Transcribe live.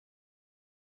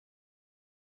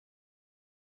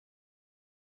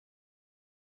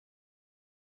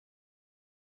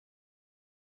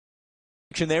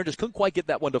there, just couldn't quite get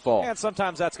that one to fall. And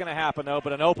sometimes that's going to happen, though,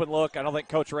 but an open look, I don't think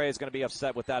Coach Ray is going to be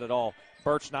upset with that at all.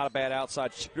 Birch, not a bad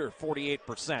outside shooter,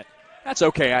 48%. That's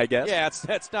okay, I guess. Yeah,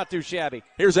 that's not too shabby.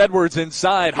 Here's Edwards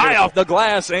inside, high off the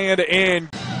glass, and in.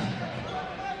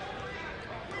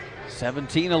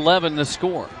 17-11 the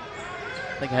score.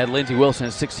 I think I had Lindsey Wilson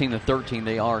at 16-13.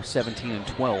 They are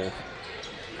 17-12.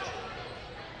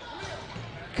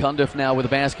 Cundiff now with the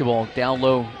basketball. Down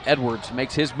low, Edwards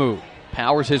makes his move.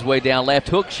 Powers his way down, left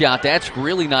hook shot. That's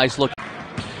really nice look.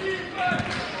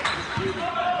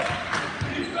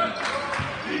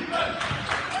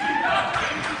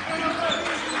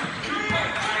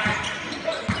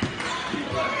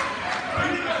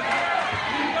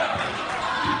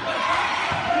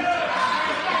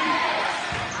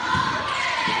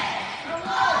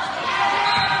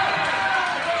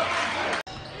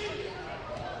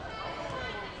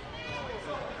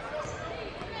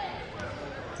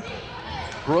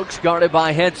 Brooks guarded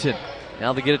by Henson.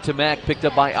 Now they get it to Mack, picked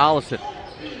up by Ollison.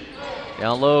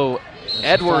 Down low,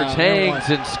 Edwards hangs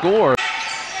and scores.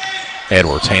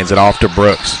 Edwards hands it off to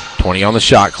Brooks. 20 on the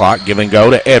shot clock. Give and go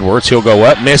to Edwards. He'll go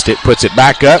up, missed it, puts it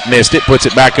back up, missed it, puts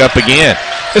it back up again.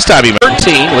 This time he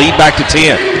 13, lead back to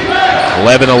 10.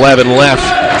 11-11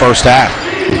 left, first half.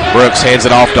 Brooks hands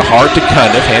it off to Hart to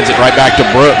Cundiff, hands it right back to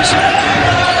Brooks.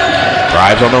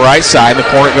 Drives on the right side, the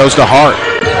corner goes to Hart.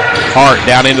 Hart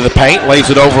down into the paint, lays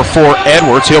it over for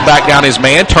Edwards. He'll back down his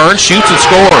man, turns, shoots, and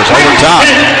scores over top.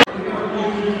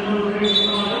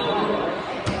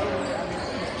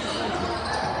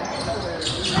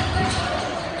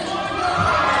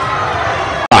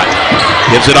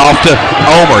 Gives it off to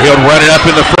Omer. He'll run it up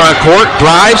in the front court,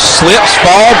 drives, slips,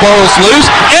 fall, ball's loose.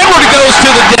 Edwards goes to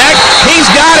the deck. He's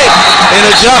got it in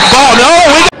a jump ball.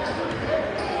 No,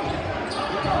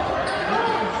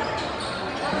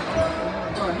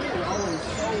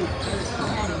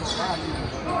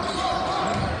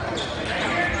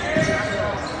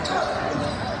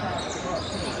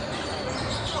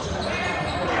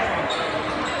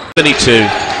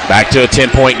 back to a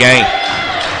 10-point game.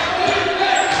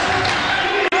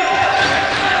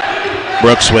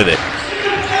 Brooks with it.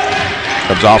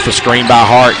 Comes off the screen by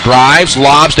Hart. Drives,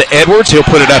 lobs to Edwards. He'll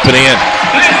put it up and in.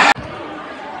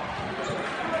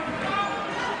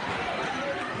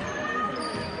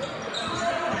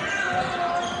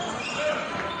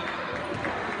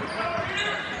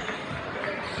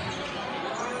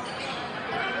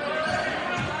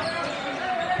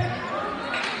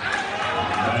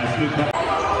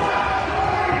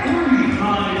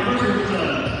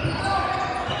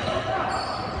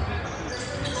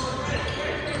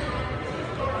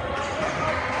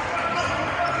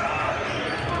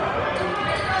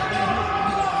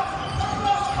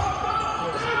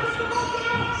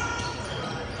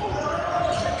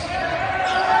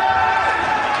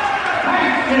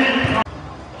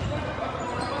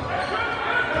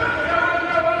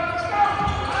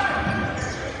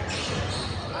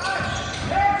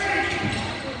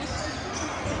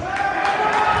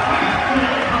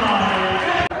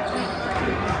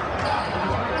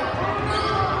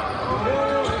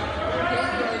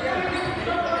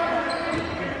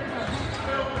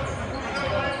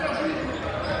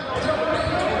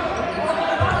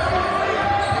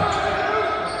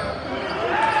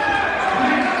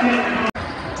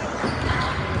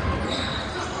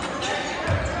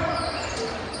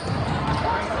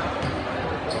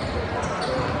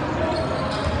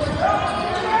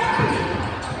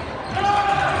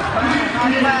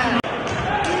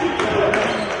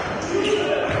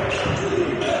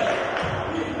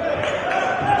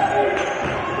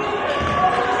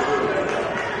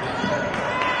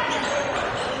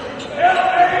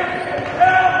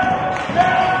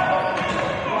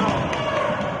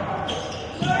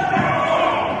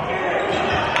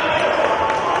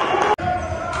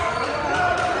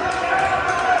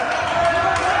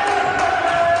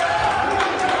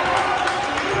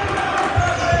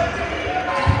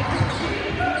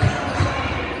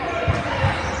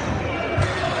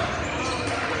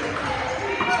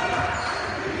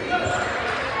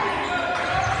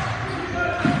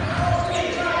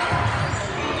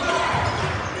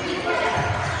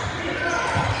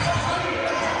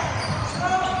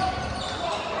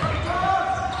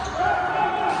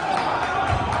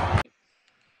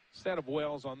 Instead of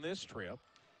Wells on this trip,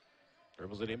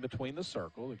 dribbles it in between the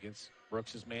circle against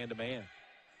Brooks' man-to-man.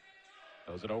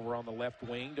 Throws it over on the left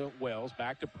wing to Wells,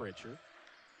 back to Pritchard.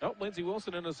 Nope, Lindsey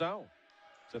Wilson in the zone.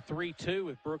 It's a 3-2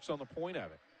 with Brooks on the point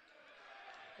of it.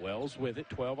 Wells with it,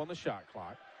 12 on the shot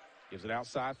clock. Gives it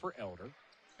outside for Elder.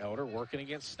 Elder working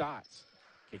against Stotts.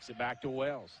 Kicks it back to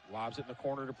Wells. Lobs it in the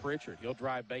corner to Pritchard. He'll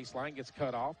drive baseline, gets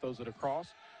cut off, throws it across.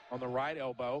 on the right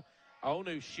elbow.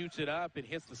 Onu shoots it up and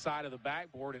hits the side of the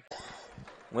backboard.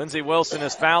 Lindsey Wilson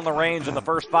has found the range in the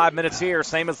first 5 minutes here,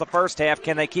 same as the first half.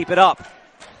 Can they keep it up?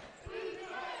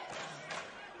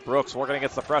 Brooks working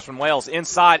against the freshman Wales.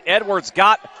 Inside, Edwards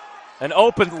got an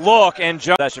open look and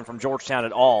possession from Georgetown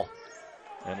at all.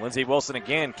 And Lindsey Wilson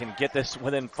again can get this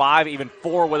within 5, even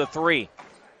 4 with a 3.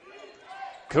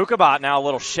 Kukabot now a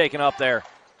little shaken up there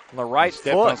on the right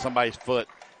Stepped foot. on somebody's foot.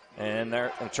 And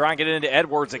they're trying to get it into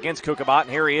Edwards against Kukabot, and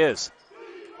here he is.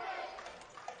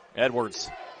 Edwards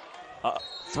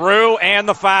through, and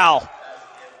the foul.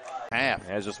 Half.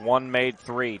 Has just one made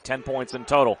 3, 10 points in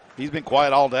total. He's been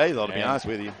quiet all day, though, to be honest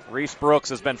with you. Reese Brooks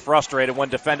has been frustrated when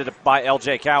defended by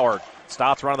L.J. Coward.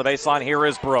 Stops running the baseline. Here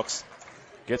is Brooks.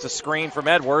 Gets a screen from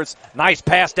Edwards. Nice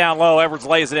pass down low. Edwards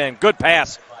lays it in. Good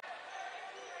pass.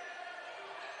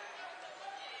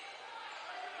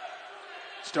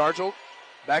 Stargell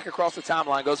back across the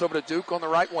timeline. Goes over to Duke on the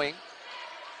right wing.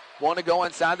 Want to go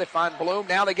inside. They find Bloom.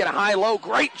 Now they get a high-low.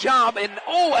 Great job. And,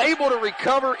 able to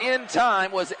recover in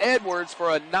time was Edwards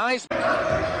for a nice...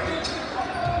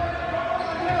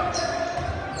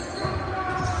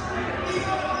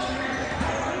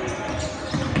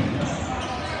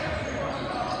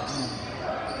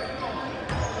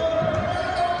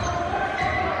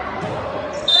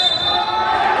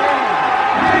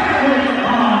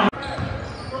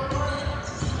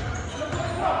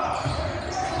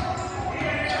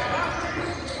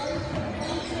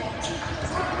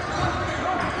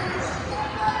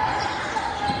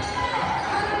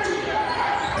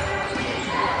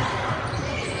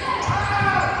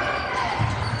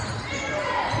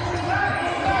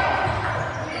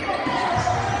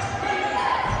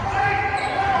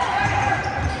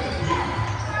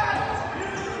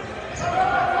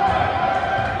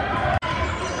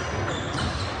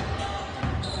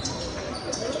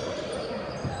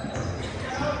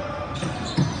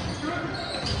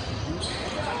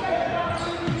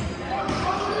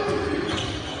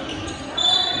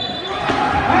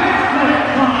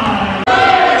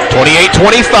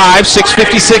 28-25,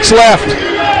 6:56 left.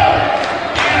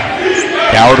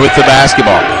 Coward with the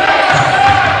basketball.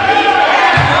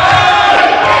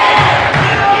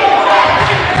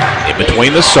 In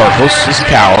between the circles is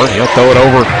Coward. He'll throw it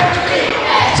over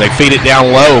as they feed it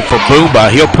down low for Boomba.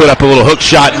 He'll put up a little hook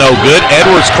shot, no good.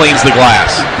 Edwards cleans the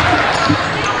glass.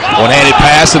 One-handed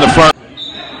pass in the front.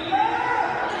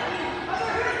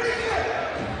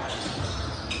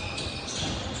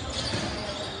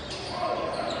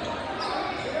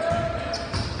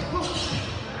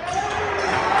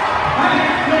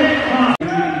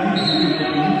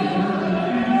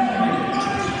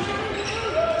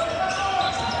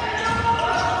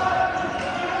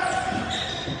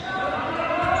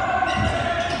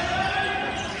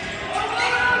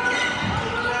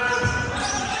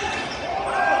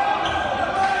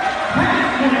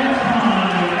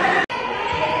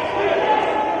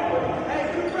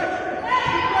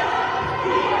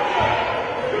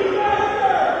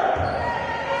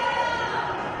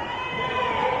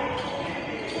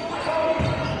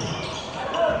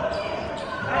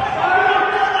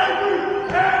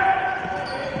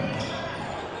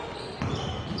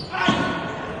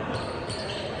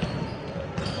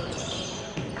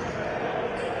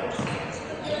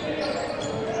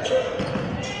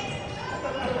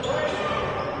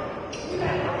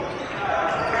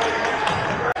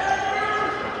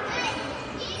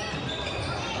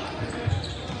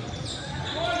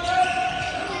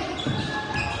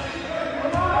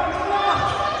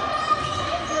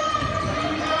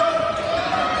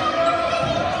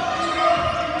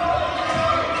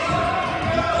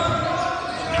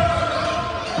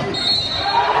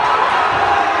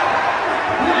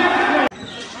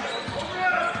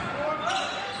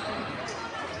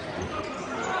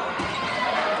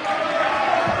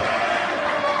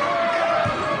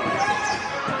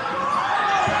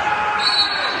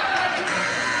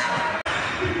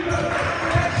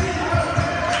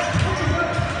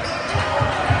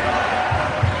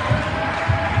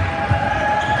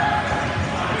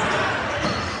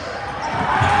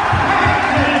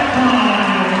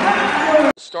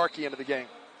 Starkey into the game.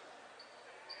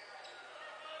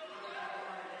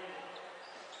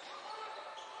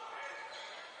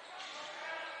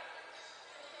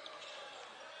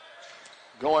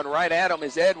 Going right at him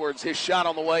is Edwards. His shot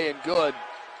on the way and good.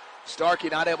 Starkey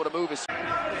not able to move his...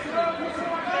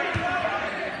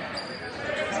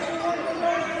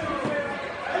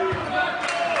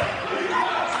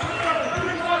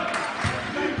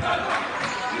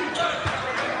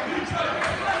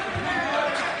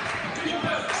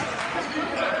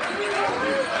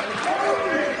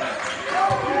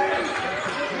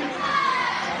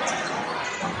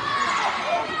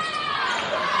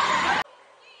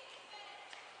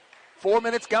 4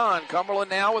 minutes gone. Cumberland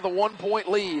now with a 1-point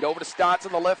lead. Over to Stotts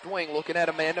on the left wing, looking at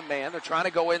a man-to-man. They're trying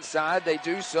to go inside. They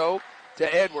do so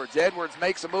to Edwards. Edwards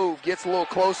makes a move, gets a little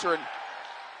closer, and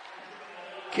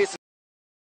kisses